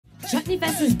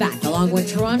ChutneyFest is back, along with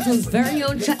Toronto's very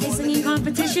own chutney singing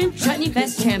competition,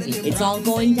 ChutneyFest Champion. It's all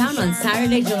going down on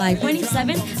Saturday, July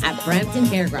 27th at Brampton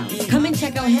Fairgrounds. Come and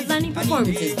check out headlining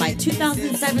performances by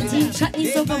 2017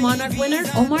 Chutney Soca Monarch winner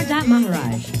Omardath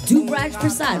Maraj, Dubraj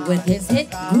Persad with his hit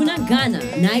Guna Gana,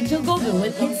 Nigel Gobin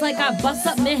with hits like I Bust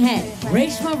Up Me Head,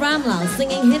 Reshma Ramlal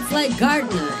singing hits like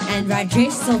Gardener, and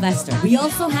Rajesh Sylvester. We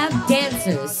also have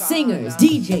dancers, singers,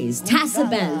 DJs, Tassa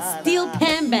bands, steel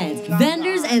pan bands,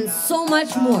 vendors, and so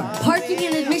much more. Parking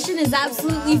and admission is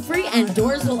absolutely free and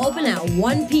doors will open at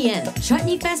 1 p.m.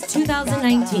 ChutneyFest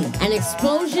 2019, an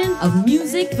explosion of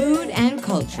music, food, and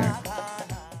culture.